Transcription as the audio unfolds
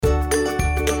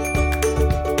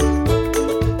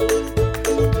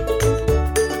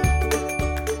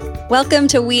Welcome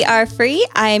to We Are Free.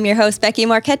 I am your host, Becky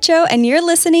Marquecho, and you're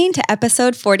listening to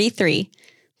episode 43.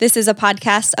 This is a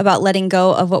podcast about letting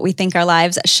go of what we think our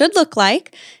lives should look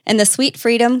like and the sweet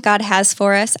freedom God has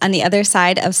for us on the other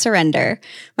side of surrender.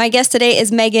 My guest today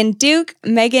is Megan Duke.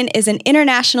 Megan is an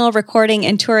international recording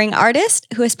and touring artist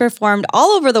who has performed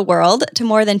all over the world to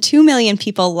more than 2 million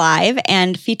people live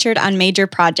and featured on major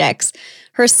projects.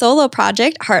 Her solo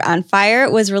project, Heart on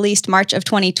Fire, was released March of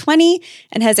 2020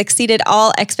 and has exceeded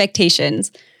all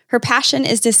expectations. Her passion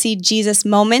is to see Jesus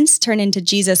moments turn into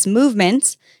Jesus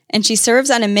movements, and she serves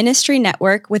on a ministry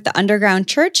network with the Underground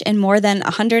Church in more than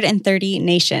 130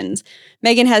 nations.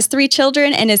 Megan has 3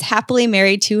 children and is happily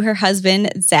married to her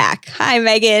husband, Zach. Hi,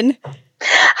 Megan.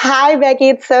 Hi, Becky.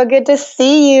 It's so good to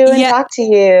see you and talk to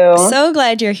you. So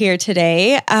glad you're here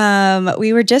today.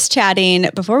 We were just chatting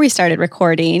before we started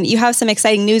recording. You have some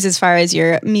exciting news as far as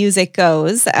your music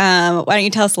goes. Why don't you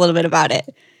tell us a little bit about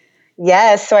it?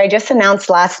 Yes. So I just announced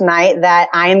last night that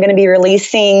I am going to be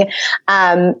releasing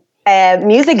a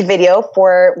music video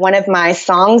for one of my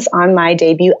songs on my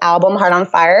debut album, Heart on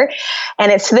Fire.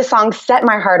 And it's the song Set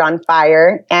My Heart on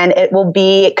Fire. And it will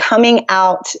be coming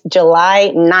out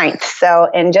July 9th. So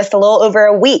in just a little over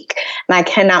a week. And I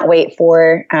cannot wait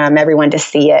for everyone to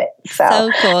see it. So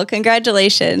cool.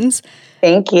 Congratulations.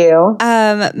 Thank you.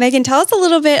 Megan, tell us a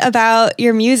little bit about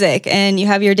your music. And you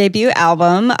have your debut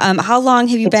album. How long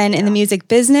have you been in the music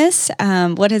business?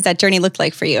 What has that journey looked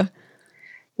like for you?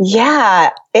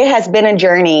 Yeah, it has been a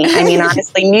journey. I mean,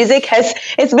 honestly,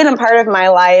 it's been a part of my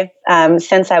life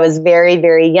since I was very,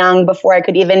 very young, before I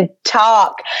could even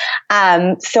talk.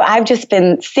 So I've just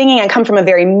been singing. I come from a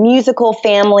very musical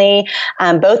family.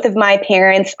 Both of my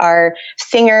parents are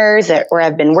singers or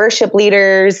have been worship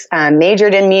leaders,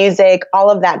 majored in music, all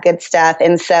of that good stuff.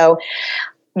 And so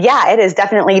yeah, it has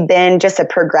definitely been just a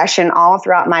progression all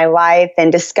throughout my life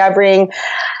and discovering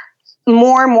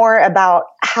more and more about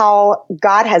how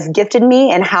God has gifted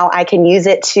me and how I can use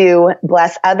it to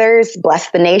bless others,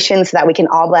 bless the nation, so that we can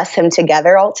all bless him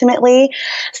together ultimately.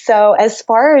 So as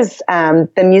far as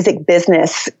the music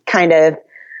business kind of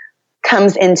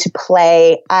comes into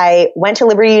play, I went to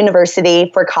Liberty University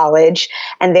for college,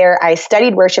 and there I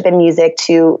studied worship and music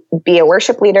to be a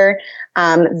worship leader,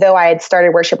 though I had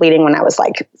started worship leading when I was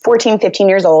like 14, 15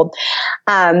 years old.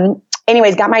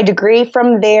 Anyways, got my degree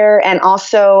from there and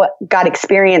also got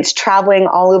experience traveling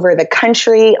all over the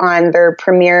country on their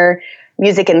premier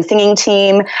music and singing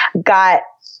team. Got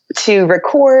to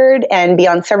record and be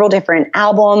on several different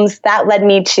albums. That led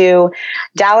me to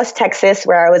Dallas, Texas,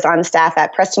 where I was on staff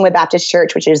at Prestonwood Baptist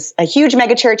Church, which is a huge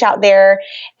mega church out there,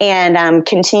 and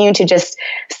continue to just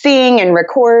sing and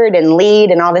record and lead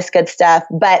and all this good stuff.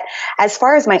 But as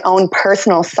far as my own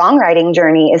personal songwriting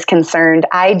journey is concerned,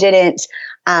 I didn't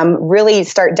really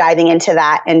start diving into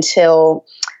that until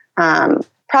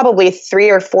probably 3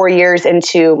 or 4 years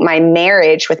into my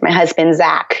marriage with my husband,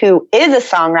 Zach, who is a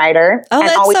songwriter. Oh,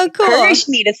 that's always so cool. Encouraged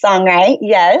me to songwrite,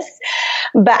 yes.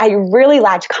 But I really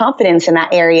lacked confidence in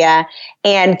that area.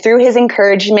 And through his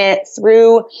encouragement,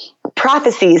 through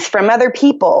prophecies from other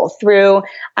people, through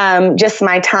just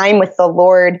my time with the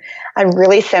Lord, I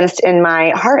really sensed in my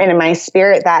heart and in my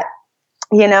spirit that,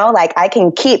 you know, like I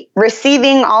can keep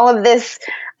receiving all of this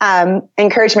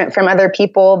encouragement from other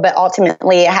people, but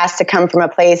ultimately it has to come from a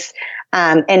place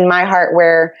in my heart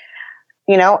where,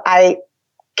 you know, I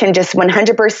can just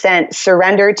 100%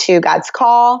 surrender to God's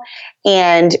call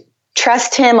and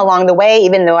trust him along the way,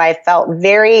 even though I felt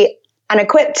very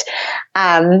unequipped.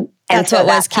 That's what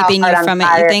was keeping you from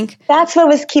it, you think? That's what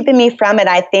was keeping me from it,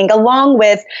 I think, along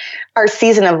with our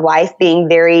season of life being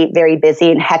very, very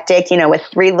busy and hectic, you know, with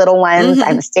 3 little ones.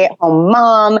 I'm a stay-at-home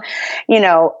mom, you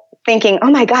know, thinking, oh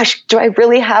my gosh, do I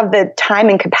really have the time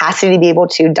and capacity to be able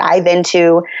to dive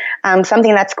into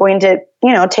something that's going to,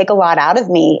 you know, take a lot out of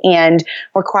me and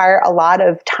require a lot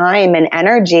of time and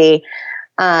energy.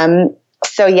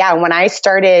 So yeah, when I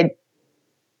started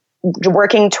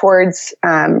working towards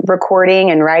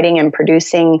recording and writing and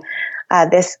producing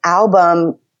this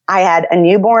album, I had a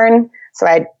newborn. So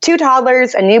I had 2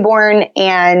 toddlers, a newborn,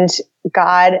 and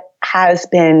God has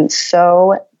been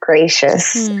so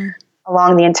gracious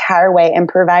along the entire way and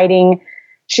providing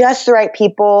just the right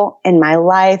people in my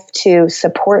life to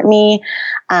support me,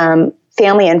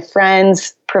 family and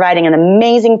friends, providing an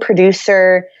amazing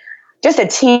producer, just a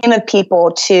team of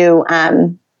people to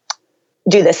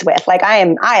do this with. Like I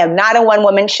am not a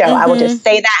one-woman show. I will just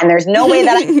say that, and there's no way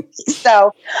that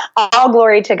so all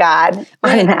glory to God.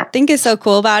 What I think is so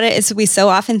cool about it is we so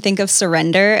often think of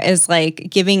surrender as like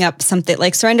giving up something,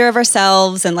 like surrender of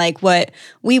ourselves and like what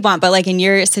we want. But like in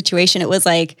your situation, it was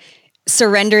like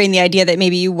surrendering the idea that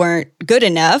maybe you weren't good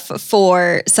enough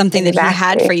for something that he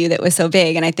had for you that was so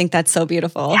big. And I think that's so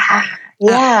beautiful.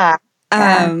 Yeah.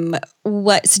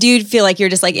 So do you feel like you're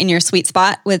just like in your sweet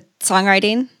spot with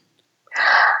songwriting?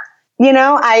 You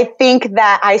know, I think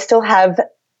that I still have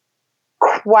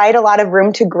quite a lot of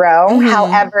room to grow. Mm-hmm.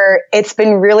 However, it's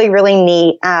been really, really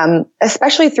neat,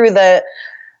 especially through the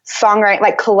songwriting,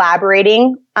 like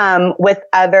collaborating with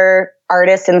other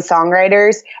artists and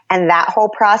songwriters. And that whole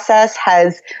process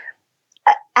has,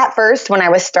 at first, when I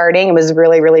was starting, it was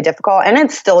really, really difficult. And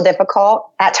it's still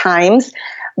difficult at times.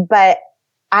 But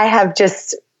I have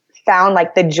just found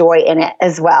like the joy in it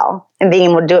as well, and being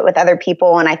able to do it with other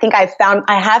people. And I think I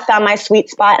have found my sweet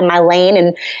spot in my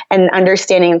lane, and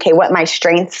understanding, okay, what my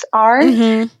strengths are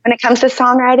when it comes to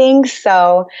songwriting.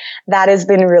 So that has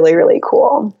been really, really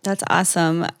cool. That's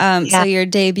awesome. So your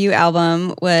debut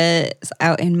album was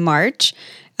out in March.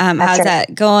 How's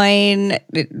that going?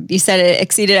 You said it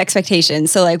exceeded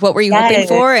expectations. So like, what were you hoping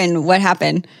for and what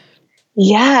happened?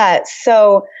 Yeah.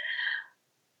 So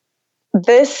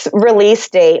this release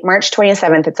date, March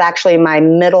 27th, it's actually my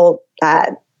middle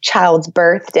child's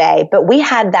birthday, but we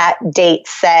had that date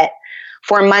set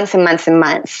for months and months and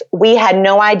months. We had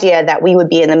no idea that we would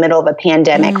be in the middle of a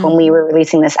pandemic when we were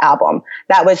releasing this album.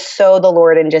 That was so the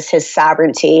Lord and just his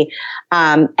sovereignty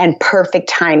and perfect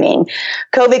timing.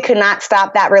 COVID could not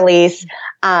stop that release.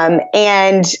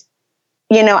 And,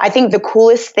 you know, I think the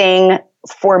coolest thing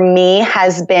for me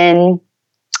has been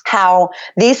how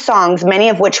these songs, many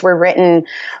of which were written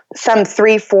some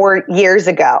 3-4 years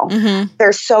ago,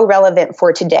 they're so relevant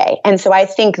for today. And so I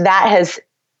think that has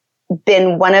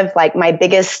been one of like my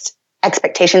biggest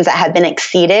expectations that have been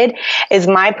exceeded. Is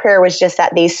my prayer was just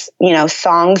that these, you know,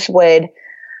 songs would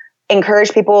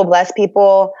encourage people, bless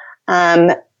people,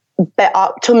 but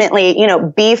ultimately, you know,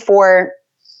 be for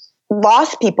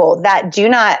lost people that do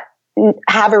not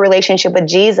have a relationship with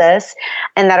Jesus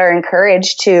and that are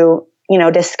encouraged to, you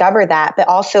know, discover that, but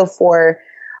also for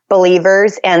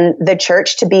believers and the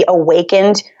church to be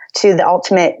awakened to the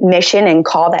ultimate mission and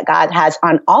call that God has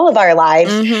on all of our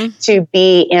lives to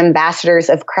be ambassadors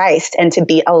of Christ and to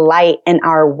be a light in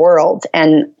our world.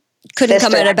 And couldn't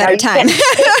come at a better time.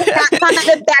 Come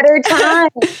at a better time.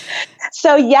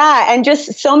 So yeah, and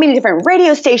just so many different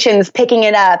radio stations picking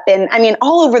it up, and I mean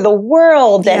all over the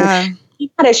world. And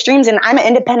it streams, and I'm an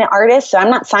independent artist, so I'm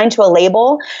not signed to a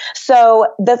label.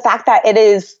 So the fact that it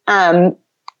is,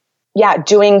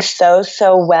 doing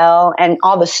so well, and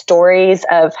all the stories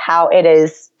of how it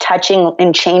is touching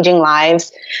and changing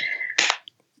lives.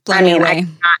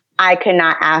 I could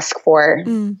not ask for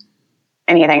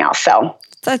anything else. So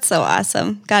that's so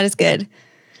awesome. God is good.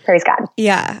 Praise God.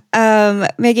 Yeah.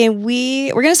 Megan,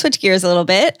 we're going to switch gears a little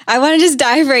bit. I want to just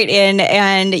dive right in.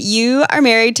 And you are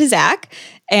married to Zach,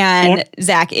 and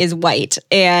Zach is white,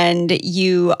 and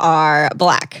you are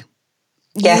Black.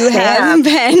 Yes, you have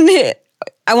been...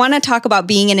 I want to talk about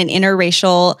being in an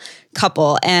interracial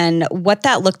couple and what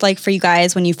that looked like for you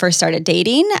guys when you first started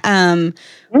dating,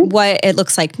 what it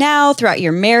looks like now throughout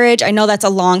your marriage. I know that's a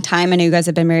long time. I know you guys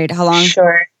have been married how long?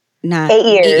 Sure. 8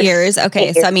 years. 8 years. Okay. 8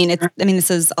 years. So, I mean,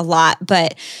 this is a lot,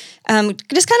 but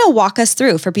just kind of walk us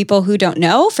through for people who don't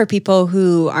know, for people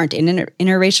who aren't in an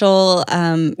interracial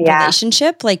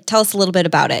relationship. Like, tell us a little bit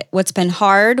about it. What's been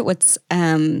hard? What's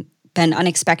been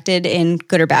unexpected in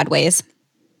good or bad ways?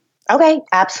 Okay,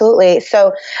 absolutely.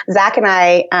 So Zach and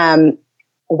I,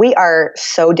 we are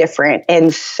so different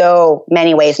in so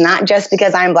many ways, not just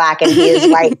because I'm Black and he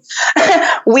is white.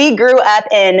 We grew up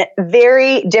in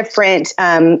very different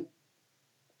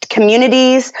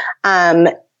communities,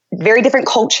 very different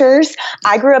cultures.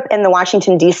 I grew up in the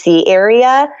Washington, D.C.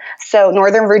 area, so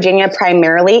Northern Virginia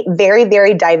primarily, very,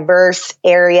 very diverse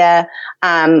area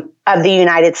of the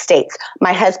United States.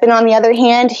 My husband, on the other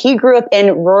hand, he grew up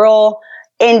in rural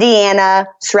Indiana,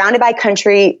 surrounded by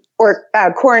country or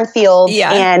cornfields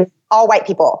and all white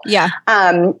people. Yeah.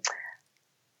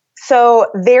 So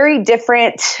very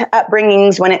different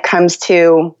upbringings when it comes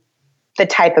to the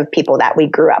type of people that we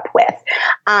grew up with.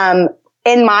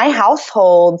 In my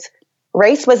household,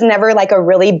 race was never like a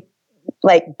really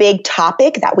like big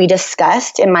topic that we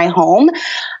discussed in my home.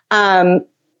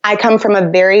 I come from a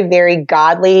very, very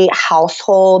godly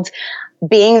household,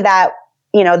 being that,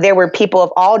 you know, there were people of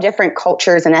all different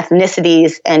cultures and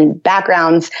ethnicities and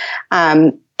backgrounds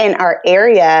in our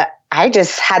area. I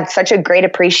just had such a great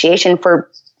appreciation for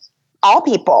all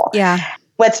people. Yeah.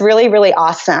 What's really, really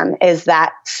awesome is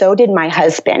that so did my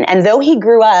husband. And though he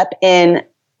grew up in,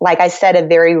 like I said, a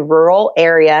very rural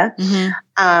area,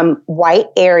 white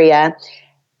area,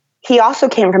 he also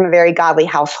came from a very godly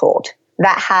household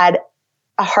that had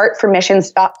a heart for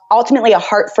missions, ultimately a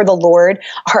heart for the Lord,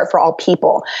 a heart for all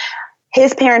people.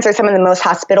 His parents are some of the most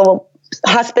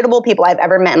hospitable people I've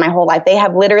ever met in my whole life. They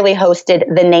have literally hosted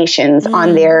the nations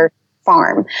on their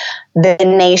farm, the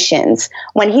nations.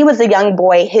 When he was a young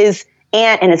boy, his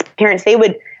aunt and his parents, they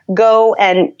would go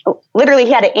and literally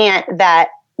he had an aunt that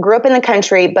grew up in the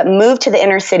country, but moved to the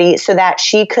inner city so that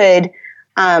she could,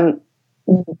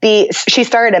 she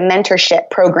started a mentorship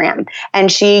program,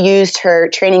 and she used her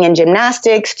training in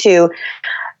gymnastics to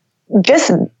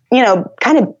just,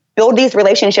 kind of build these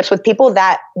relationships with people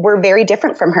that were very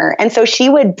different from her. And so she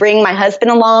would bring my husband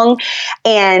along,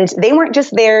 and they weren't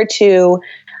just there to,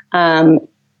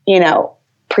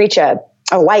 preach a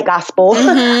white gospel,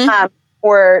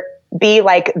 or be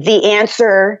like the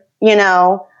answer,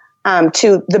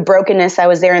 to the brokenness I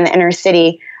was there in the inner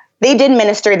city. They did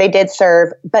minister, they did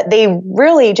serve, but they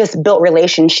really just built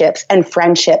relationships and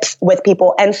friendships with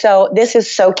people. And so this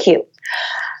is so cute.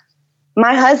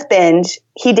 My husband,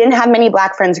 he didn't have many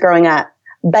Black friends growing up,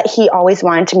 but he always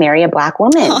wanted to marry a Black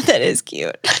woman. Oh, that is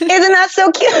cute. Isn't that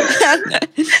so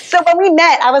cute? So when we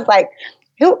met, I was like,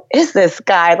 who is this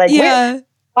guy? Like,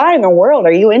 why in the world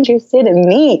are you interested in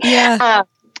me? Yeah.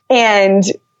 And,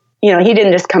 he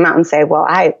didn't just come out and say, well,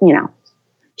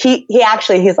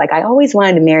 he's like, I always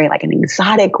wanted to marry like an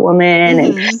exotic woman.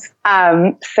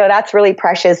 And so that's really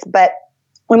precious. But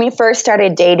when we first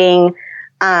started dating,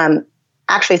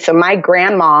 so my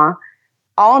grandma,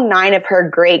 all 9 of her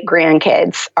great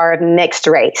grandkids are mixed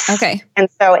race. Okay. And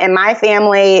so in my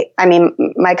family,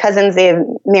 my cousins, they've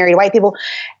married white people.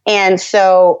 And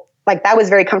so like that was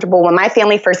very comfortable. When my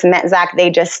family first met Zach, they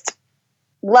just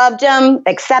loved him,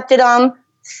 accepted him.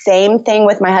 Same thing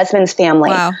with my husband's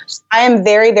family. Wow. I am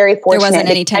very, very fortunate. There wasn't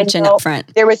any tension up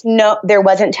front. There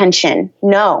wasn't tension.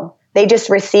 No, they just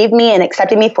received me and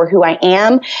accepted me for who I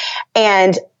am.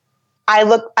 And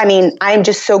I'm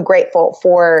just so grateful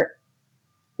for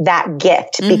that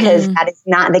gift, because that is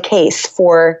not the case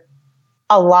for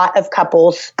a lot of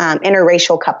couples,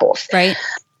 interracial couples. Right.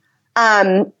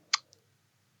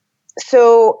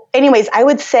 So anyways, I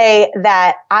would say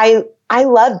that I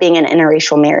love being in an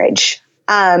interracial marriage.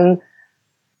 I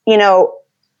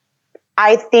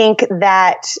think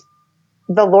that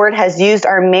the Lord has used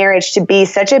our marriage to be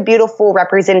such a beautiful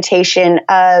representation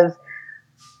of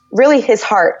really his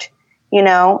heart,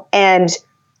 and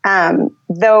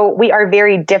though we are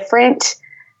very different,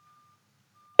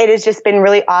 it has just been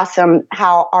really awesome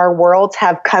how our worlds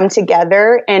have come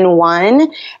together in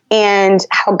one, and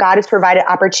how God has provided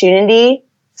opportunity,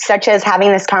 such as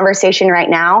having this conversation right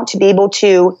now, to be able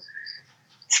to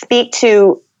speak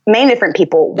to many different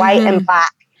people, white and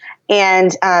Black,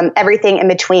 and everything in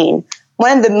between.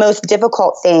 One of the most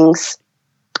difficult things,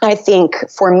 I think,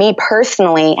 for me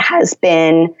personally has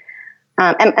been,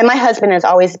 and my husband has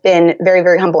always been very,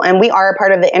 very humble, and we are a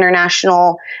part of the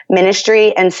international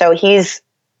ministry. And so he's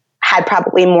had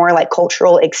probably more like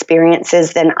cultural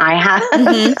experiences than I have,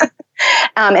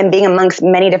 and being amongst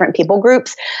many different people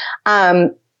groups,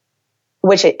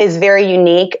 which is very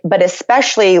unique, but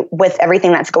especially with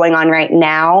everything that's going on right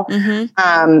now.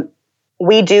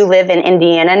 We do live in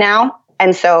Indiana now.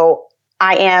 And so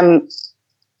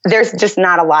there's just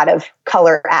not a lot of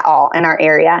color at all in our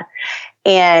area.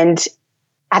 And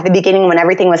at the beginning, when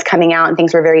everything was coming out and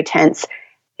things were very tense,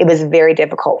 it was very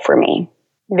difficult for me.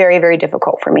 Very, very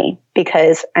difficult for me,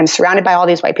 because I'm surrounded by all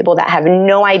these white people that have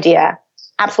no idea,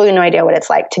 absolutely no idea what it's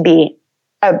like to be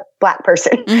a Black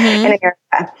person in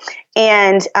America.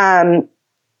 And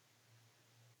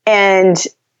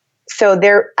so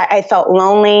I felt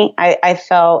lonely. I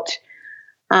felt,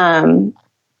 I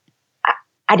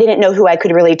didn't know who I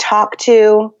could really talk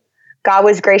to. God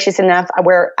was gracious enough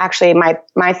where actually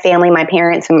my family, my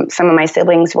parents, and some of my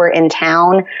siblings were in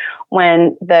town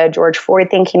when the George Floyd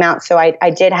thing came out. So I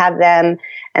did have them,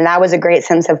 and that was a great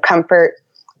sense of comfort.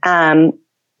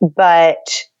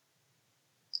 But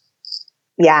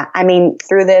yeah,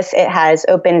 through this, it has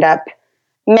opened up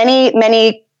many,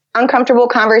 many uncomfortable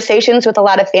conversations with a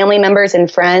lot of family members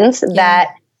and friends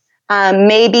that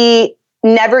maybe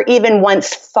never even once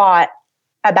thought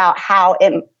about how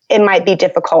it might be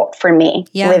difficult for me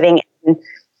living in,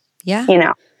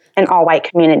 an all white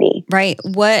community. Right.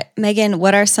 Megan,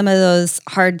 what are some of those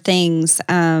hard things?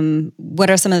 What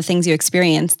are some of the things you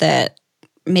experience that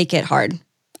make it hard?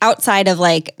 Outside of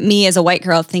like me as a white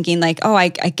girl thinking like, oh, I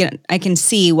can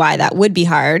see why that would be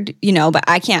hard, but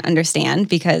I can't understand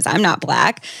because I'm not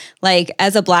Black. Like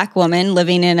as a Black woman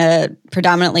living in a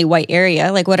predominantly white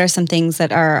area, like what are some things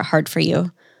that are hard for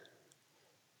you?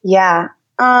 Yeah.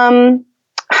 One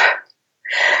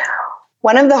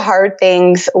of the hard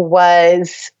things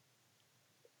was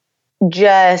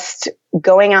just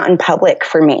going out in public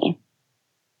for me.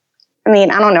 I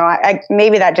mean, I don't know.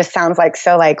 Maybe that just sounds like,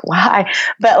 so like, why?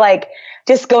 But like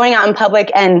just going out in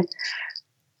public and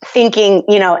thinking,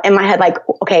 you know, in my head, like,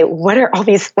 okay, what are all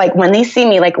these, like, when they see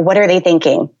me, like, what are they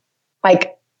thinking?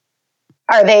 Like,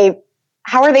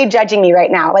 how are they judging me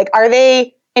right now? Like, are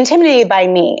they intimidated by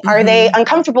me? Mm-hmm. Are they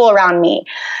uncomfortable around me?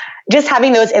 Just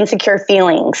having those insecure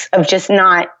feelings of just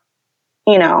not,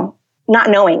 you know, not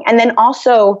knowing. And then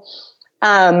also,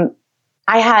 I'm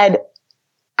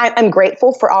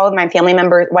grateful for all of my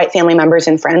white family members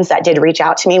and friends that did reach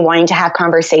out to me wanting to have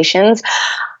conversations.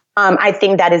 I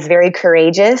think that is very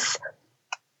courageous.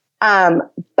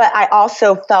 But I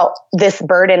also felt this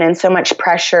burden and so much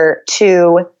pressure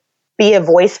to be a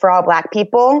voice for all Black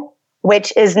people,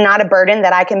 which is not a burden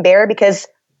that I can bear because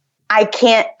I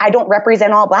don't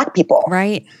represent all Black people.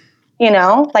 Right. You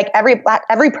know, like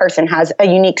every person has a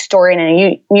unique story and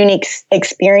a unique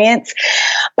experience.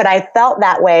 But I felt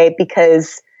that way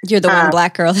because you're the one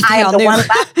Black girl that they all knew. One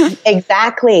Black,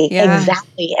 exactly. Yeah.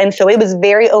 Exactly. And so it was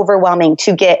very overwhelming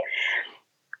to get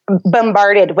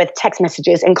bombarded with text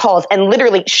messages and calls and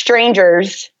literally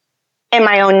strangers in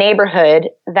my own neighborhood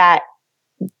that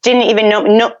didn't even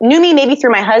knew me maybe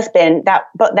through my husband that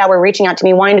were reaching out to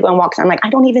me wanting to go on walks. I'm like,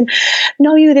 I don't even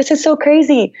know you. This is so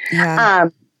crazy. Yeah.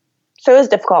 So it was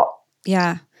difficult.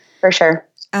 Yeah. For sure.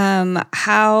 What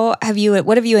have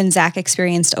you and Zach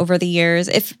experienced over the years?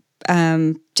 If,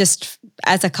 just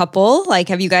as a couple, like,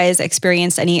 have you guys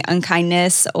experienced any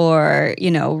unkindness or,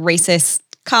 you know, racist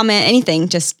comment, anything,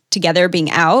 just together being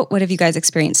out? What have you guys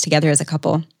experienced together as a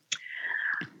couple?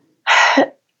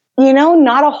 You know,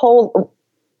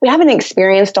 we haven't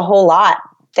experienced a whole lot,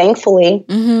 thankfully.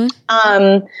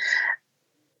 Mm-hmm.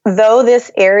 Though this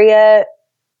area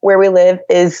where we live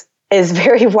is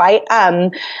very white, I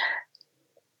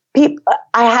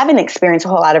haven't experienced a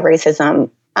whole lot of racism.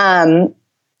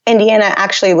 Indiana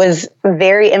actually was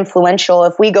very influential.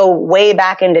 If we go way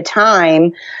back into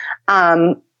time,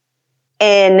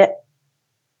 in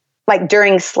like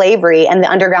during slavery, and the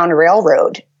Underground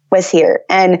Railroad was here.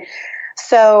 And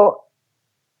so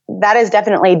that has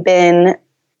definitely been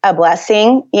a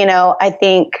blessing. You know, I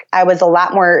think I was a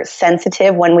lot more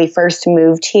sensitive when we first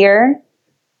moved here,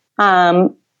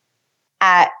 at,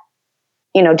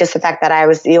 you know, just the fact that I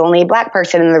was the only Black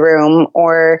person in the room,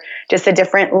 or just the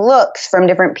different looks from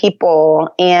different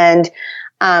people. And,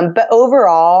 but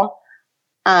overall,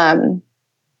 you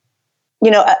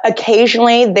know,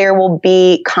 occasionally there will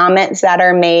be comments that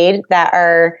are made that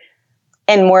are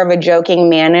in more of a joking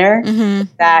manner, mm-hmm.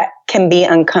 that can be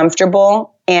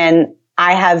uncomfortable. And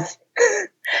I have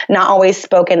not always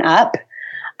spoken up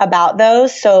about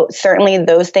those. So certainly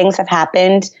those things have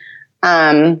happened.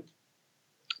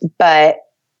 But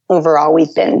overall,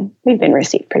 we've been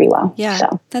received pretty well. Yeah,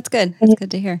 so that's good. That's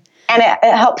good to hear. And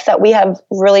it helps that we have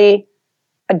really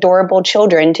adorable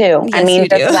children too. Yes, I mean,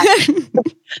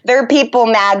 they're people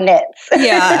magnets.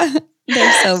 Yeah,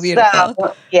 they're so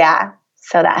beautiful.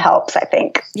 So that helps, I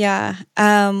think. Yeah.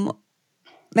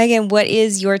 Megan, what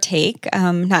is your take?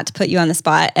 Not to put you on the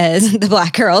spot as the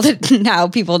Black girl that now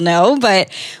people know, but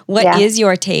what is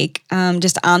your take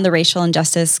just on the racial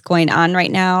injustice going on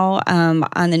right now,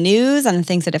 on the news, on the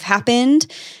things that have happened?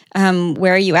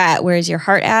 Where are you at? Where is your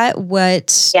heart at?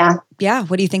 What do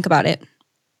you think about it?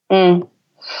 I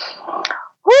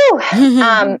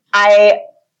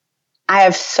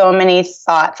have so many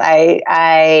thoughts.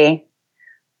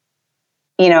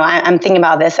 I'm thinking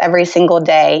about this every single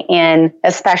day, and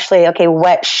especially, okay,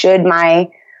 what should my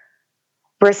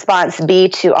response be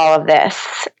to all of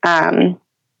this? And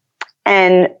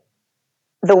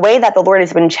the way that the Lord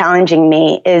has been challenging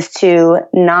me is to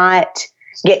not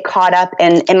get caught up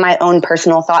in my own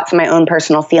personal thoughts and my own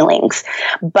personal feelings.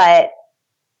 But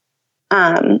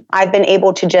I've been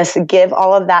able to just give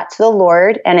all of that to the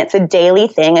Lord, and it's a daily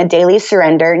thing, a daily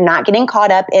surrender, not getting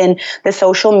caught up in the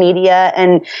social media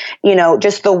and,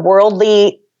 just the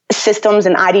worldly systems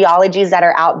and ideologies that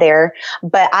are out there.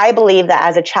 But I believe that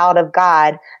as a child of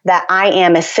God, that I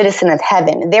am a citizen of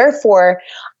heaven. Therefore,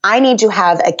 I need to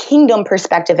have a kingdom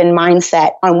perspective and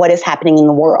mindset on what is happening in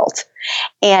the world.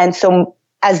 And so,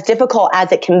 as difficult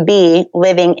as it can be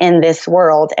living in this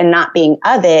world and not being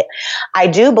of it, I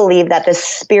do believe that the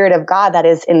Spirit of God that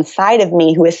is inside of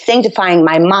me, who is sanctifying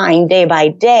my mind day by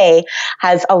day,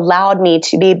 has allowed me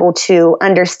to be able to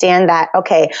understand that,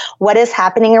 okay, what is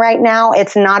happening right now,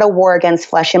 it's not a war against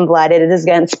flesh and blood. It is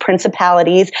against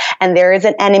principalities. And there is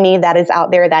an enemy that is out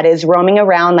there that is roaming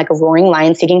around like a roaring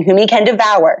lion, seeking whom he can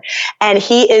devour. And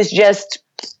he is just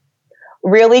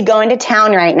really going to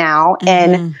town right now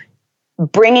and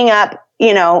bringing up,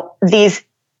 these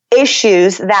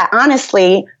issues that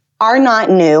honestly are not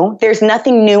new. There's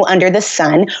nothing new under the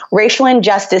sun. Racial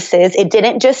injustices. It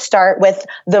didn't just start with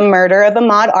the murder of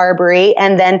Ahmaud Arbery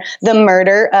and then the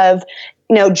murder of,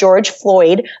 George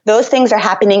Floyd. Those things are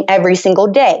happening every single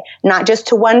day, not just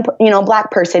to one, Black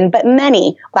person, but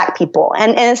many Black people.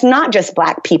 And it's not just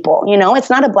Black people, it's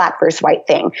not a Black versus white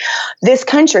thing. This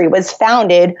country was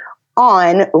founded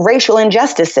on racial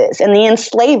injustices and the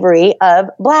enslavery of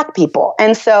Black people.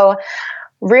 And so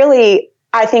really,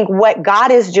 I think what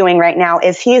God is doing right now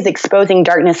is he is exposing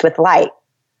darkness with light.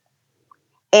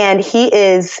 And he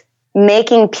is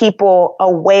making people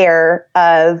aware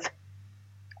of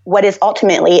what is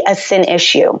ultimately a sin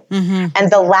issue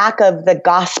and the lack of the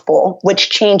gospel,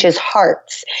 which changes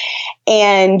hearts.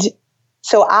 And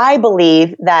so I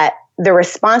believe that the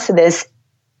response to this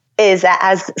is that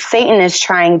as Satan is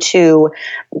trying to,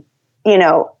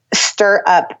 stir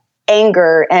up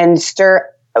anger and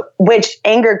which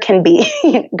anger can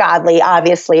be godly,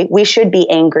 obviously. We should be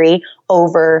angry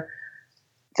over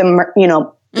the,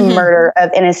 murder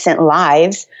of innocent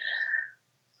lives.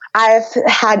 I've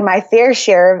had my fair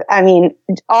share of,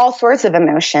 all sorts of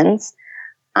emotions.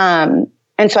 And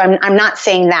so I'm not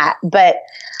saying that, but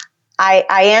I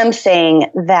am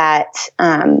saying that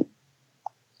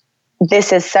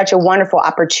this is such a wonderful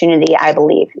opportunity, I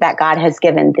believe, that God has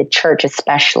given the church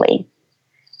especially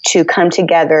to come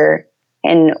together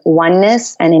in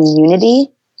oneness and in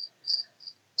unity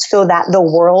so that the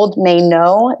world may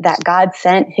know that God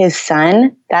sent his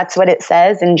son. That's what it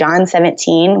says in John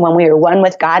 17. When we are one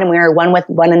with God and we are one with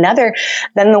one another,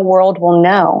 then the world will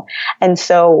know. And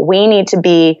so we need to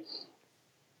be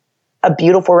a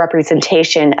beautiful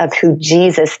representation of who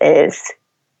Jesus is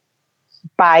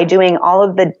by doing all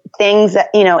of the things that,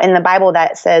 in the Bible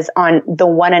that says on the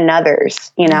one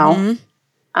another's,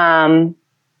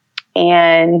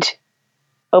 and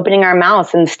opening our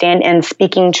mouths and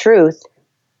speaking truth,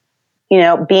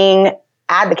 being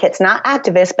advocates, not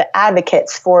activists, but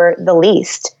advocates for the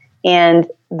least and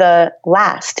the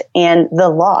last and the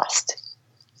lost.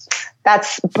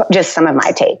 That's just some of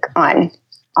my take on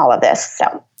all of this.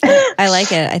 So I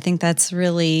like it. I think that's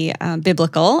really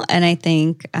biblical. And I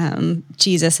think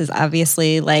Jesus is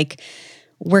obviously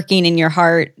working in your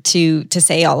heart to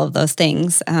say all of those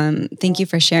things. Thank you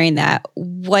for sharing that.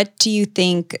 What do you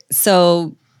think?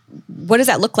 So what does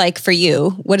that look like for you?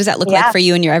 What does that look like for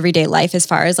you in your everyday life as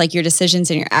far as your decisions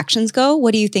and your actions go?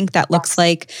 What do you think that looks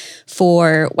like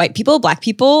for white people, Black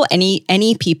people, any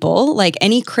people,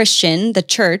 any Christian, the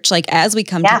church, as we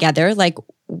come together,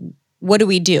 what do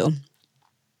we do?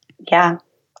 Yeah.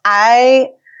 I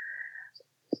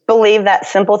believe that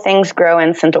simple things grow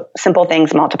and simple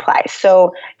things multiply.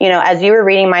 So, as you were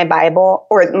reading my Bible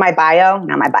or my bio,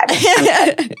 not my Bible,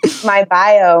 my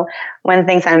bio, one of the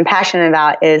things I'm passionate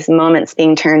about is moments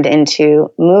being turned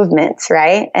into movements,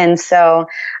 right? And so,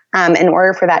 in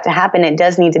order for that to happen, it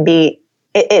does need to be,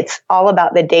 it's all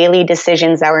about the daily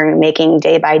decisions that we're making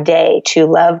day by day to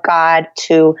love God,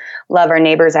 to love our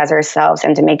neighbors as ourselves,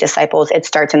 and to make disciples. It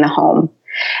starts in the home.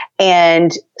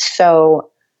 And so,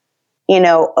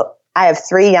 I have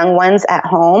 3 young ones at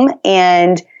home.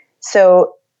 And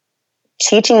so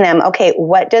teaching them, okay,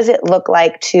 what does it look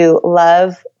like to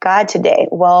love God today?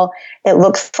 Well, it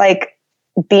looks like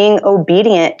being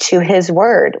obedient to his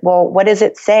word. Well, what does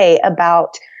it say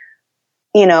about,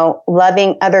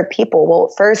 loving other people? Well,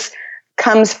 it first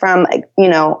comes from,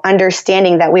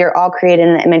 understanding that we are all created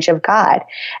in the image of God.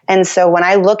 And so when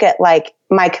I look at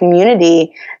my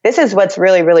community, this is what's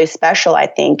really, really special, I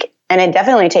think. And it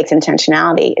definitely takes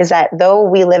intentionality, is that though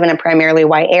we live in a primarily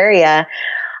white area,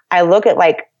 I look at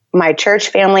my church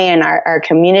family and our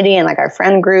community and our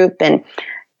friend group. And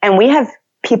we have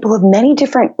people of many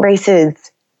different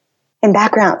races and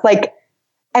backgrounds.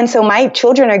 And so my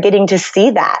children are getting to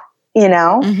see that,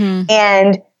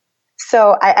 and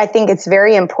so I think it's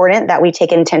very important that we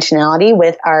take intentionality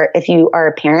with if you are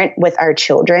a parent, with our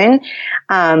children,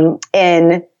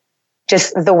 in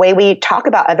just the way we talk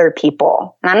about other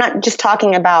people. And I'm not just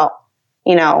talking about,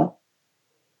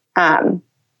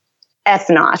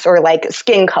 ethnos or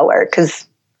skin color. Cause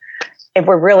if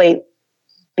we're really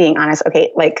being honest,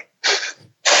 okay,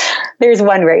 there's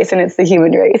one race and it's the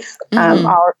human race.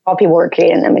 All people were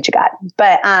created in the image of God.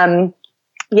 But,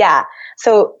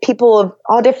 so people of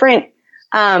all different,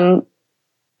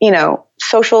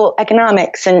 social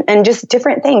economics and just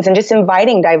different things, and just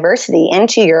inviting diversity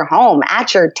into your home,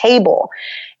 at your table,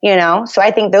 So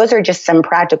I think those are just some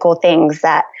practical things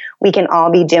that we can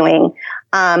all be doing.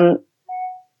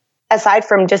 Aside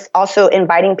from just also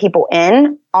inviting people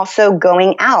in, also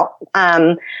going out.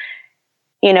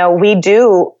 We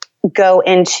do go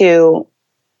into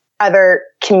other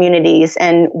communities,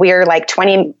 and we're like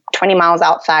 20 miles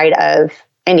outside of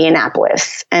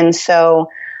Indianapolis. And so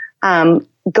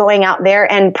going out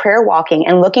there and prayer walking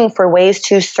and looking for ways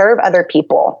to serve other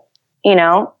people,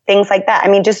 things like that. I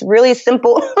mean, just really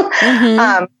simple,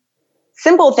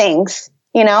 simple things,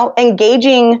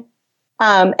 engaging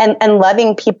and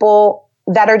loving people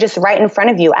that are just right in front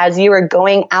of you as you are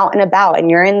going out and about, and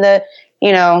you're in the,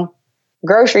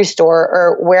 grocery store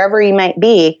or wherever you might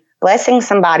be, blessing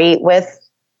somebody with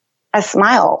a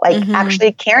smile, like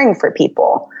actually caring for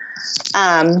people.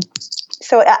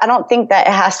 So I don't think that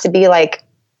it has to be like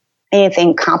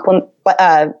anything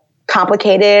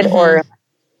complicated or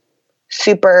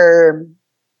super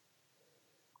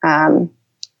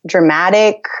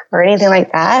dramatic or anything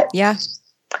like that. Yeah.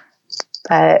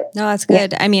 But no, that's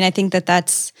good. Yeah. I mean, I think that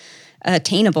that's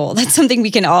attainable. That's something we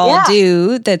can all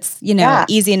do. That's,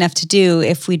 easy enough to do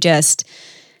if we just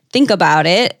think about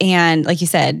it. And like you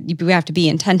said, we have to be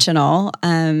intentional.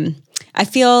 I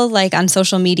feel like on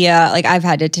social media, like I've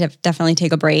had to definitely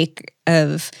take a break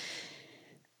of,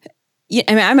 I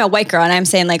mean, I'm a white girl and I'm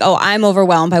saying like, oh, I'm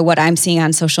overwhelmed by what I'm seeing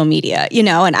on social media, and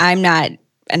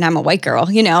I'm a white girl,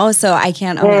 so I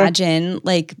can't imagine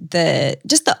like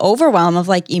the overwhelm of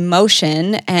like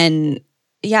emotion and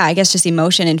I guess just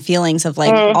emotion and feelings of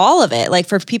like all of it. Like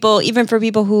for people, even for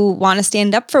people who want to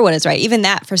stand up for what is right, even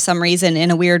that for some reason in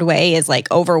a weird way is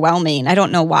like overwhelming. I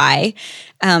don't know why.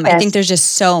 I think there's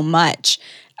just so much.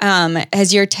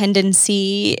 Has your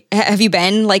tendency, have you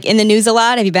been like in the news a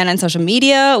lot? Have you been on social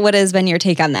media? What has been your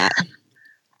take on that?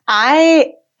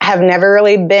 I have never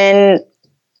really been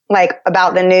like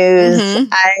about the news.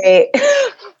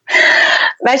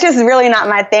 That's just really not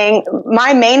my thing.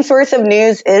 My main source of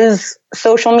news is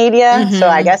social media. So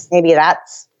I guess maybe that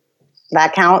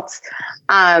counts.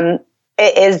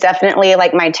 It is definitely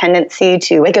like my tendency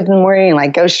to wake up in the morning and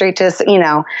like go straight to,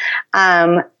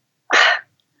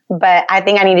 but I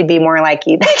think I need to be more like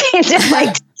you, just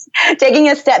like taking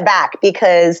a step back,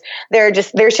 because there's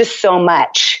just so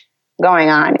much going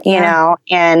on,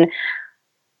 and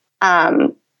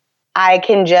I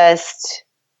can just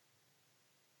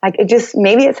like,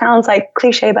 maybe it sounds like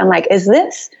cliche, but I'm like, is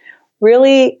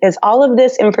all of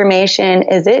this information,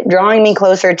 is it drawing me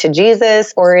closer to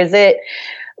Jesus, or is it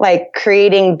like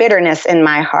creating bitterness in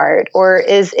my heart, or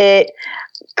is it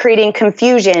creating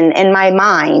confusion in my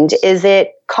mind? Is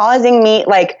it causing me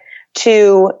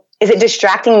is it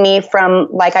distracting me from,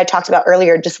 like I talked about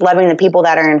earlier, just loving the people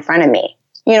that are in front of me?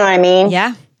 You know what I mean?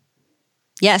 Yeah.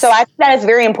 Yes. So I think that it's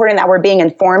very important that we're being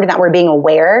informed and that we're being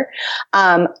aware.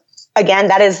 Again,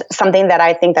 that is something that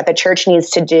I think that the church needs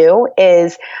to do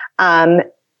is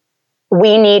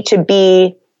we need to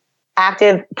be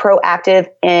proactive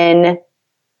in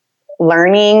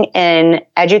learning and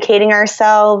educating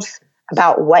ourselves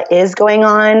about what is going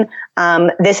on.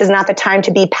 This is not the time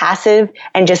to be passive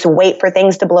and just wait for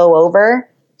things to blow over.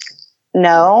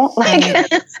 No,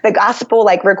 the gospel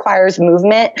requires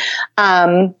movement.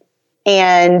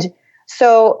 And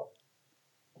so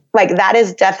that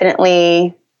is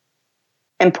definitely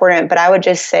important, but I would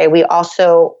just say we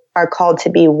also are called to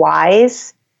be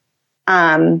wise,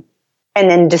 and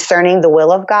then discerning the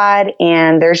will of God.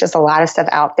 And there's just a lot of stuff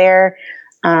out there,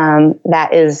 that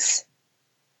is,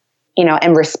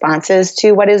 and responses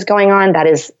to what is going on, that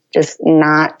is just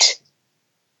not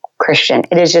Christian.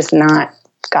 It is just not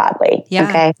godly. Yeah.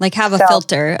 Okay. Have a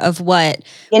filter of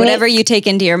whatever you take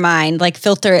into your mind,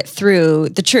 filter it through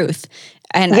the truth.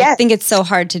 And I think it's so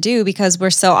hard to do because we're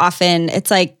so often, it's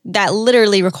like that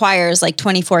literally requires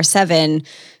 24/7,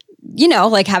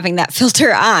 having that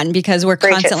filter on, because we're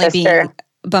constantly being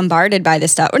bombarded by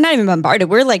this stuff. We're not even bombarded.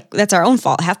 We're that's our own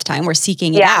fault half the time. We're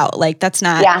seeking it out. That's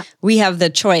not, we have the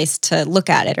choice to look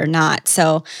at it or not.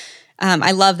 So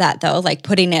I love that though,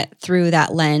 putting it through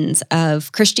that lens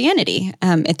of Christianity.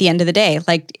 At the end of the day,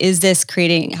 is this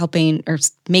helping or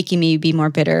making me be more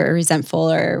bitter or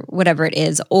resentful or whatever it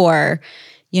is? Or,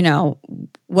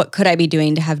 what could I be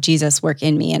doing to have Jesus work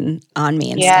in me and on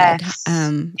me instead? Yes.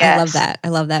 I love that. I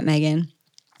love that, Megan.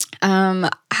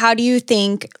 How do you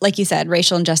think, like you said,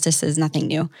 racial injustice is nothing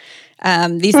new.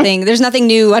 These things, there's nothing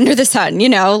new under the sun,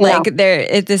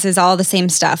 this is all the same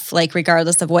stuff,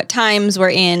 regardless of what times we're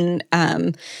in.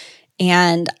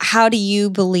 And how do you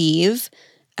believe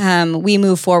we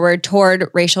move forward toward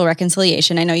racial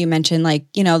reconciliation? I know you mentioned the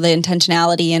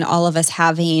intentionality and all of us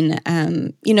having,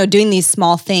 doing these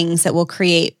small things that will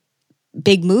create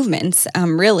big movements,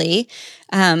 really.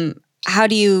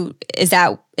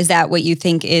 Is that what you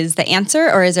think is the answer,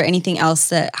 or is there anything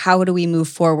else how do we move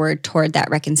forward toward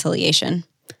that reconciliation?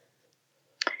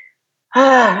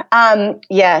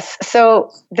 Yes.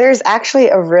 So there's actually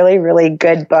a really, really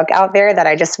good book out there that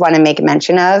I just want to make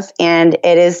mention of. And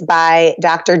it is by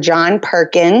Dr. John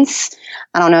Perkins.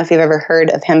 I don't know if you've ever heard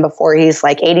of him before. He's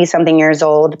like 80 something years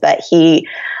old, but he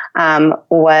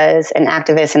was an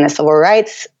activist in the civil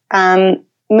rights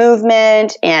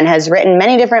movement and has written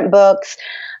many different books.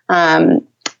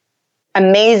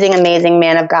 Amazing, amazing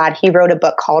man of God. He wrote a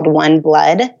book called One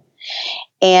Blood,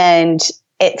 and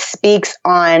it speaks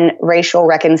on racial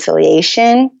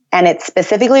reconciliation, and it's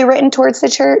specifically written towards the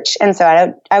church. And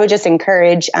so I would just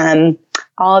encourage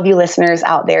all of you listeners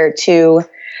out there to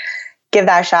give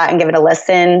that a shot and give it a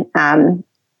listen.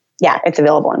 Yeah, it's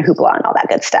available on Hoopla and all that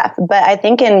good stuff. But I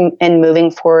think in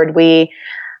moving forward,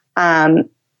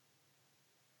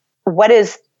 what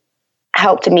has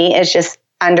helped me is just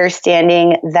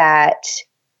understanding that,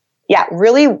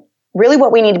 really, really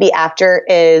what we need to be after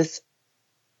is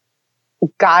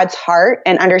God's heart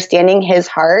and understanding his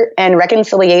heart and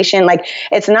reconciliation. Like,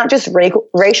 it's not just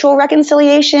racial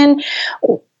reconciliation.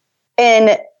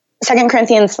 In 2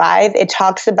 Corinthians 5, it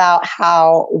talks about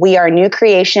how we are new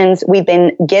creations. We've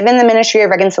been given the ministry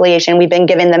of reconciliation. We've been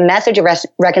given the message of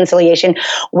reconciliation,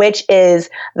 which is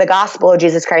the gospel of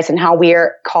Jesus Christ, and how we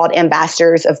are called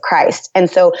ambassadors of Christ. And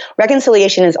so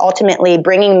reconciliation is ultimately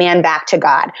bringing man back to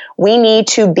God. We need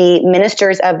to be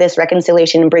ministers of this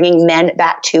reconciliation and bringing men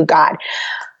back to God.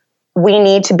 We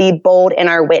need to be bold in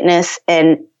our witness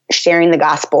and sharing the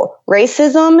gospel.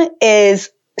 Racism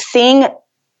is seeing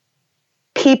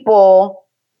people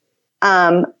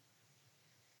in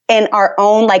our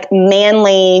own like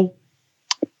manly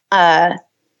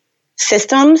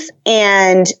systems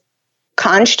and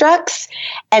constructs,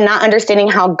 and not understanding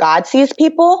how God sees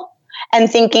people,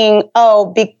 and thinking,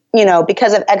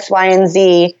 because of X, Y, and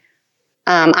Z,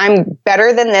 I'm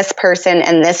better than this person,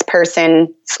 and this person's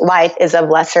life is of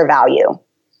lesser value.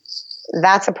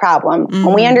 That's a problem. Mm-hmm.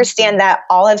 When we understand that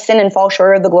all have sinned and fall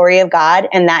short of the glory of God,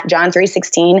 and that John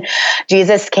 3:16,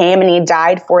 Jesus came and he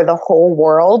died for the whole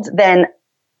world, then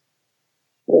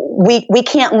we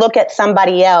can't look at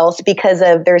somebody else because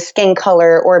of their skin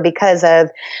color or because of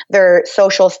their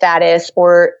social status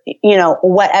or,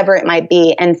 whatever it might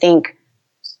be, and think,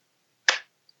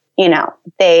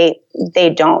 they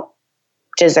don't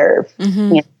deserve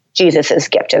Jesus'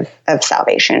 gift of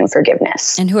salvation and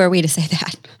forgiveness. And who are we to say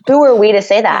that? Who are we to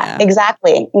say that? Yeah.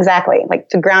 Exactly. Like,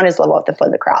 the ground is level at the foot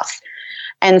of the cross.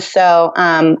 And so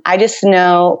I just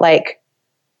know, like,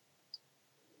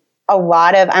 a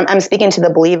lot of, I'm speaking to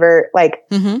the believer, like,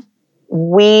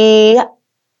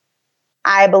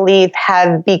 I believe,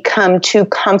 have become too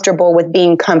comfortable with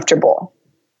being comfortable.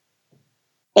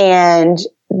 And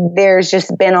there's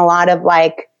just been a lot of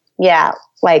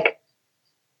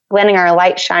letting our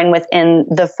light shine within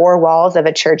the four walls of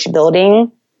a church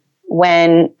building,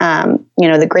 when,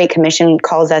 the Great Commission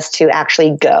calls us to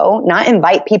actually go, not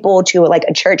invite people to like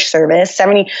a church service.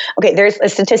 There's a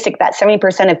statistic that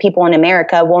 70% of people in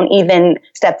America won't even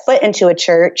step foot into a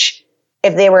church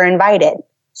if they were invited.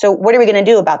 So what are we going to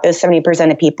do about those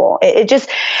 70% of people?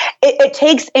 It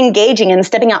takes engaging and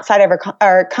stepping outside of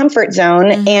our comfort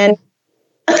zone and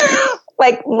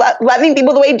loving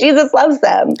people the way Jesus loves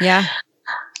them. Yeah.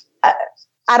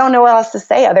 I don't know what else to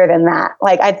say other than that.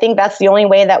 Like, I think that's the only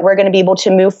way that we're going to be able to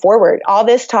move forward. All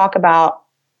this talk about,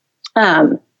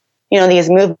 these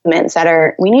movements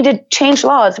that we need to change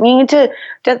laws. We need to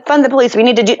fund the police. We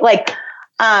need to do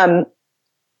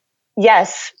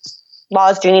yes,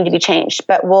 laws do need to be changed,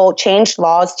 but will change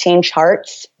laws change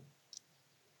hearts?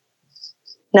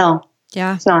 No.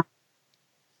 Yeah. It's not.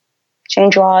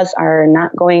 Change laws are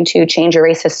not going to change a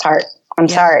racist heart. I'm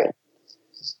sorry.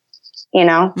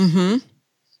 Mm-hmm.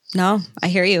 No, I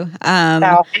hear you. And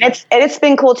it's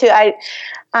been cool too.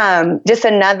 Just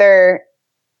another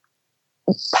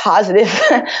positive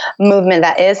movement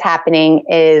that is happening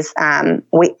is, I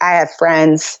have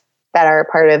friends that are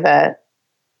part of a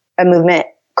movement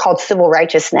called civil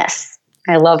righteousness.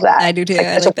 I love that. I do too.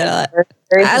 I like that a lot.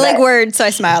 I like words, so I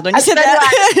smiled when you said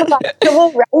that.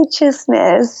 Civil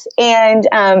righteousness. And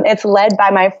it's led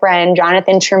by my friend,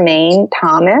 Jonathan Tremaine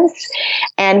Thomas.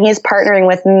 And he's partnering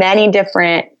with many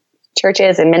different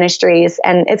churches and ministries.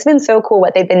 And it's been so cool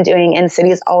what they've been doing in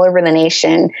cities all over the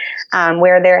nation,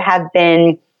 where there have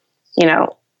been,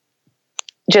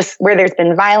 just where there's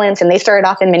been violence. And they started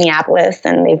off in Minneapolis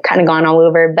and they've kind of gone all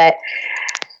over. But,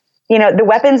 the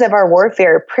weapons of our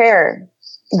warfare, prayer,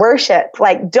 worship,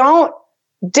 like, don't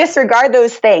disregard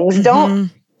those things.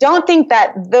 Don't think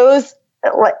that those,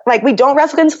 like, we don't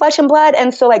wrestle against flesh and blood.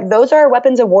 And so, like, those are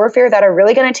weapons of warfare that are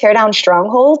really going to tear down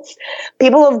strongholds.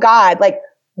 People of God, like,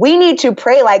 we need to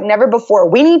pray like never before.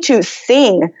 We need to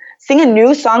sing sing a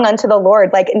new song unto the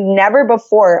Lord like never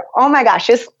before. Oh my gosh,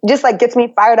 just like gets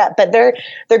me fired up. But they're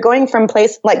going from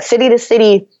place like city to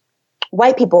city,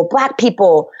 white people, Black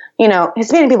people,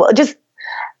 Hispanic people, just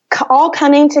all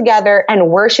coming together and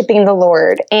worshiping the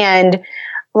Lord and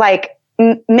like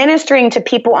ministering to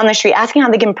people on the street, asking how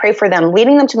they can pray for them,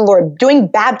 leading them to the Lord, doing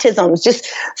baptisms, just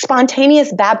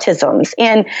spontaneous baptisms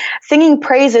and singing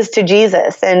praises to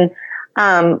Jesus. And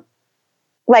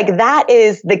like that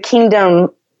is the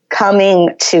kingdom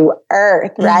coming to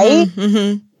earth, right?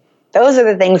 Mm-hmm. Those are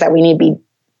the things that we need to be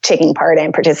taking part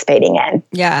in, participating in.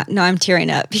 Yeah, no, I'm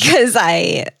tearing up because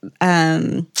I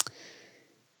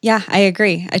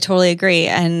agree. I totally agree.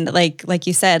 And like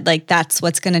you said, like that's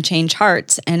what's going to change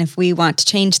hearts. And if we want to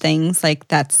change things, like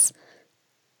that's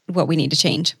what we need to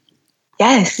change.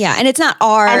 Yes. Yeah. And it's not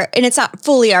it's not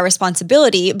fully our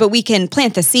responsibility, but we can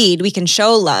plant the seed. We can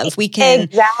show love. We can,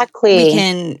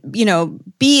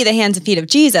 be the hands and feet of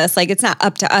Jesus. Like it's not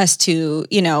up to us to,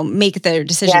 make their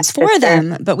decisions for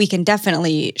them, but we can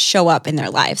definitely show up in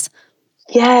their lives.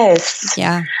 Yes.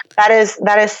 Yeah. That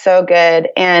is so good.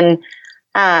 And,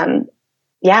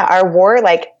 our war,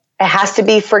 like it has to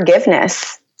be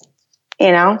forgiveness,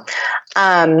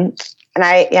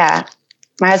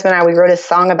 my husband and I, we wrote a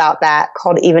song about that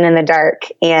called Even in the Dark.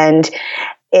 And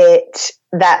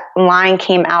that line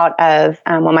came out of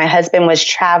when my husband was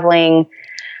traveling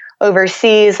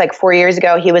overseas, like 4 years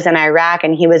ago. He was in Iraq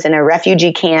and he was in a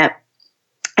refugee camp.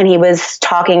 And he was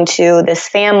talking to this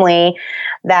family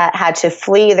that had to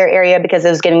flee their area because it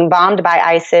was getting bombed by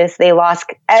ISIS. They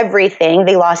lost everything.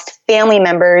 They lost family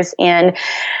members. And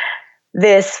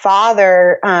this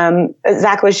father,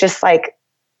 Zach was just like,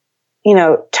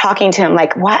 talking to him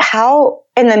like, what, how,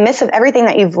 in the midst of everything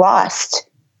that you've lost,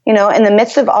 in the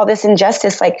midst of all this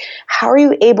injustice, like, how are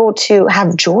you able to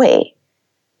have joy?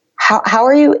 How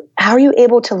are you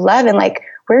able to love? And like,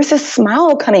 where's this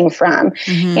smile coming from?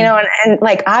 Mm-hmm. And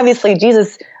like, obviously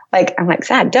Jesus, like, I'm like,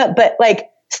 sad, duh, but like,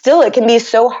 still it can be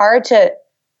so hard to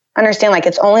understand, like,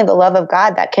 it's only the love of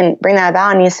God that can bring that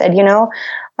about. And he said,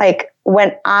 like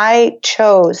when I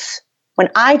chose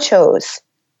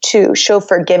to show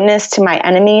forgiveness to my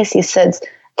enemies, he says,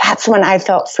 that's when I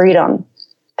felt freedom.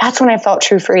 That's when I felt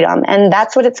true freedom. And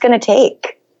that's what it's going to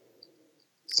take.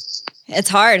 It's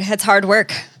hard. It's hard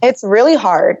work. It's really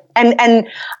hard. And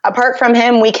apart from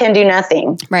him, we can do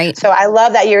nothing. Right. So I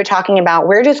love that you're talking about,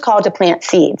 we're just called to plant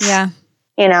seeds. Yeah.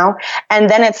 And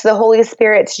then it's the Holy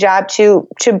Spirit's job to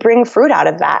bring fruit out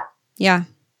of that. Yeah.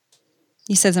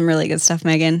 You said some really good stuff,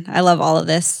 Megan. I love all of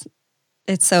this.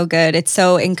 It's so good. It's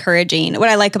so encouraging. What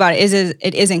I like about it is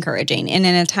it is encouraging. And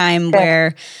in a time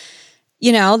where,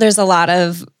 there's a lot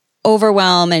of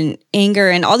overwhelm and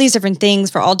anger and all these different things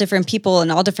for all different people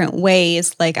in all different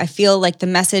ways, like I feel like the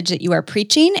message that you are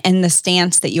preaching and the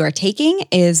stance that you are taking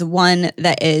is one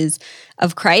that is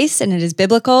of Christ, and it is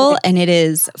biblical, and it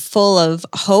is full of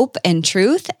hope and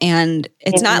truth. And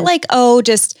it's not like,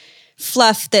 just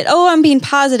fluff that, I'm being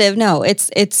positive. No,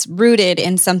 it's rooted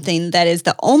in something that is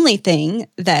the only thing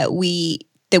that we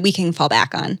can fall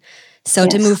back on. So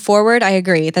to move forward, I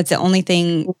agree. That's the only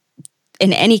thing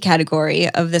in any category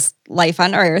of this life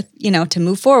on earth, to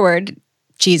move forward,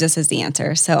 Jesus is the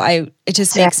answer. So it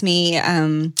just makes me,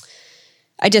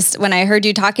 when I heard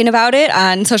you talking about it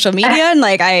on social media and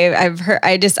like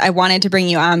I wanted to bring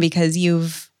you on because you're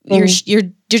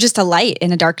just a light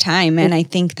in a dark time. And I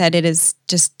think that it is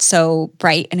just so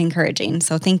bright and encouraging.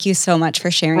 So thank you so much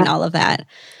for sharing all of that.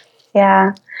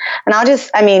 Yeah.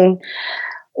 And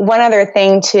one other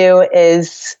thing too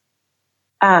is,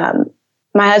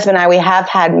 my husband and I, we have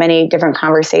had many different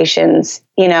conversations,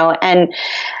 and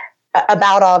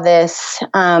about all this.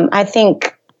 I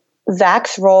think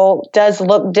Zach's role does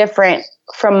look different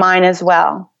from mine as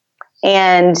well.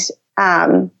 And,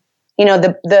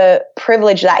 the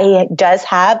privilege that he does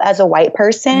have as a white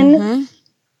person, mm-hmm.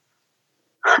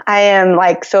 I am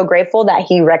like so grateful that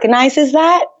he recognizes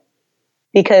that,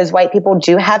 because white people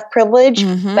do have privilege,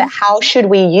 mm-hmm. but how should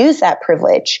we use that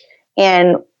privilege?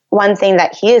 And one thing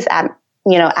that he is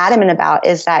adamant about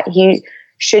is that he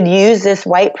should use this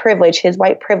white privilege, his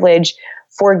white privilege,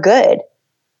 for good,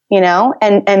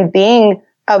 and being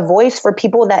a voice for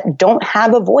people that don't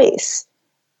have a voice,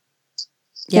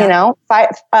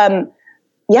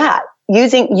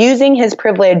 using his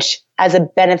privilege as a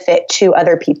benefit to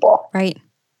other people. Right.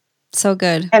 So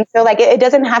good. And so like, it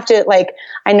doesn't have to, like,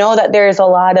 I know that there's a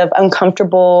lot of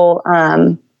uncomfortable,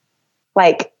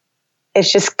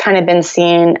 it's just kind of been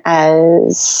seen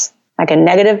as like a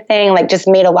negative thing, like just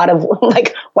made a lot of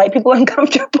like white people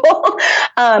uncomfortable.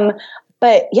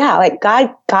 But yeah, like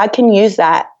God can use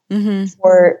that mm-hmm.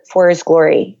 for his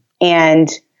glory. And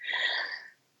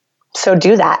So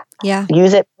do that. Yeah.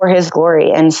 Use it for his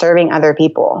glory and serving other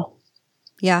people.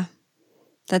 Yeah.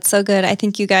 That's so good. I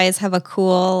think you guys have a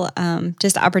cool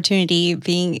just opportunity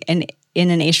being in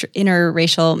an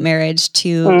interracial marriage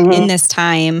to, in this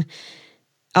time,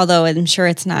 although I'm sure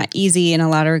it's not easy in a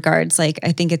lot of regards, like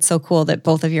I think it's so cool that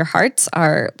both of your hearts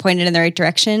are pointed in the right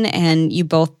direction, and you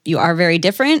are very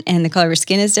different, and the color of your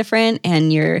skin is different,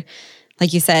 and you're,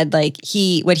 like you said, like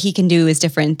what he can do is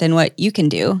different than what you can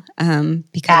do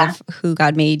because of who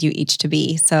God made you each to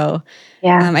be. So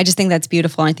I just think that's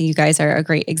beautiful. I think you guys are a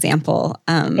great example.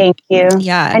 Thank you.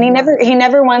 Yeah. And he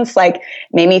never once like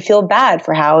made me feel bad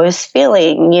for how I was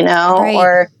feeling,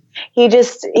 or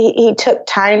he took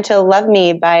time to love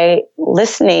me by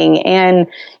listening and,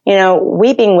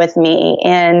 weeping with me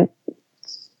and,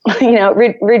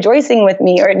 rejoicing with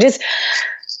me, or just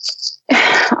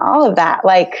all of that.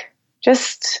 Like,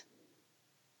 just,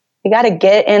 you got to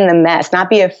get in the mess, not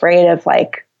be afraid of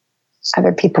like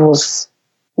other people's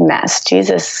mess.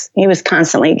 Jesus, he was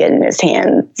constantly getting his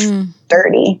hands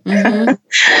dirty.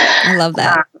 I love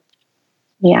that.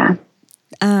 Yeah.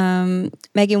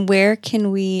 Megan, where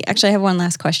can we, actually I have one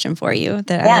last question for you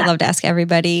that I would love to ask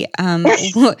everybody.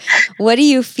 What do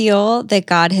you feel that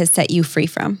God has set you free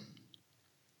from?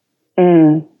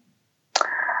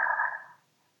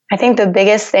 I think the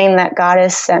biggest thing that God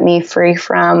has set me free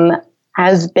from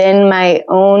has been my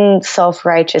own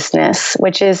self-righteousness,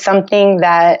 which is something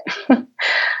that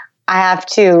I have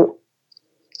to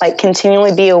like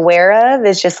continually be aware of.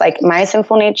 Is just like my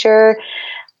sinful nature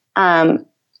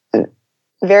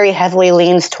very heavily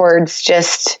leans towards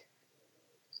just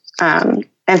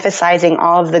emphasizing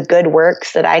all of the good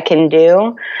works that I can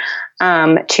do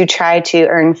to try to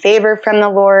earn favor from the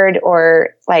Lord,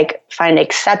 or like find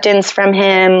acceptance from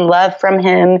him, love from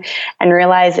him, and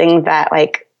realizing that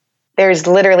like there's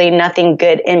literally nothing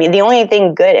good in me. The only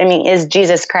thing good in me is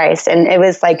Jesus Christ. And it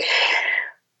was like,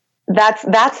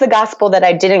 that's the gospel that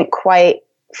I didn't quite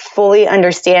fully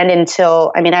understand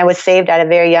until, I was saved at a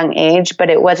very young age, but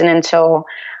it wasn't until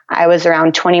I was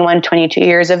around 21, 22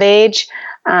 years of age,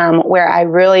 where I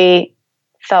really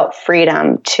felt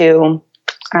freedom to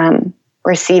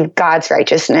receive God's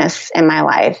righteousness in my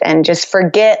life and just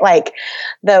forget like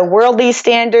the worldly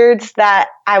standards that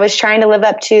I was trying to live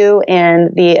up to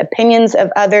and the opinions of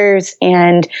others,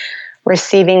 and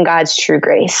receiving God's true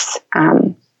grace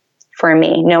for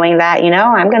me, knowing that,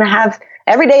 I'm going to have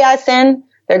every day I sin.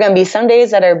 There are going to be some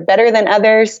days that are better than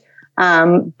others,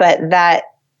 but that,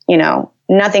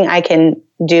 nothing I can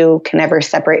do can ever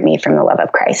separate me from the love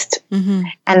of Christ.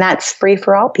 And that's free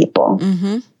for all people.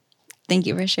 Thank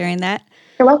you for sharing that.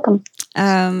 You're welcome.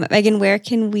 Megan, where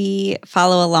can we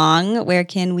follow along? Where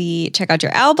can we check out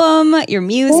your album, your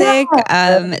music,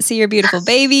 see your beautiful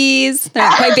babies? They're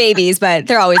not quite babies, but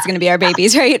they're always going to be our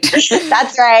babies, right?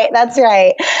 That's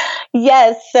right.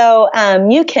 Yes. So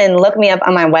you can look me up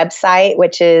on my website,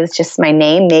 which is just my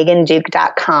name,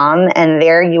 meganduke.com. And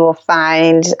there you will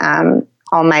find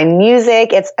all my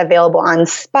music. It's available on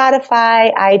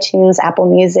Spotify, iTunes,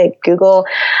 Apple Music, Google,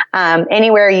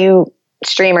 anywhere you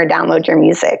stream or download your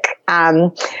music.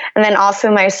 And then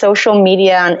also my social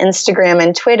media on Instagram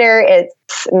and Twitter, it's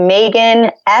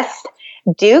Megan F.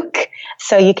 Duke.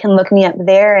 So you can look me up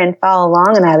there and follow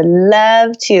along. And I would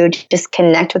love to just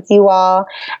connect with you all.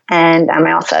 And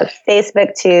I also have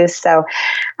Facebook too. So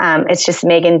it's just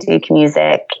Megan Duke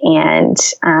Music. And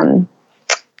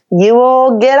you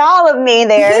will get all of me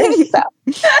there. So.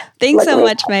 Thanks so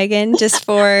much, Megan, just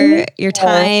for your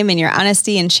time and your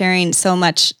honesty and sharing so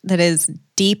much that is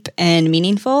deep and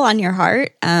meaningful on your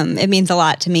heart. It means a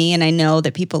lot to me, and I know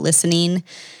that people listening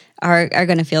are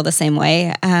going to feel the same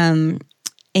way.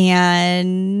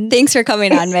 And thanks for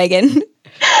coming on, Megan.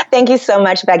 Thank you so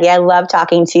much, Becky. I love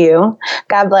talking to you.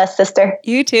 God bless, sister.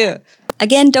 You too.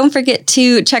 Again, don't forget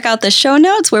to check out the show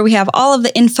notes where we have all of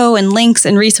the info and links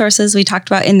and resources we talked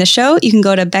about in the show. You can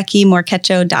go to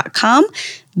beckymorquecho.com,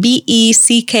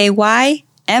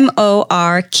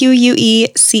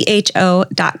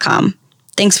 BECKYMORQUECHO.com.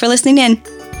 Thanks for listening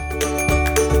in.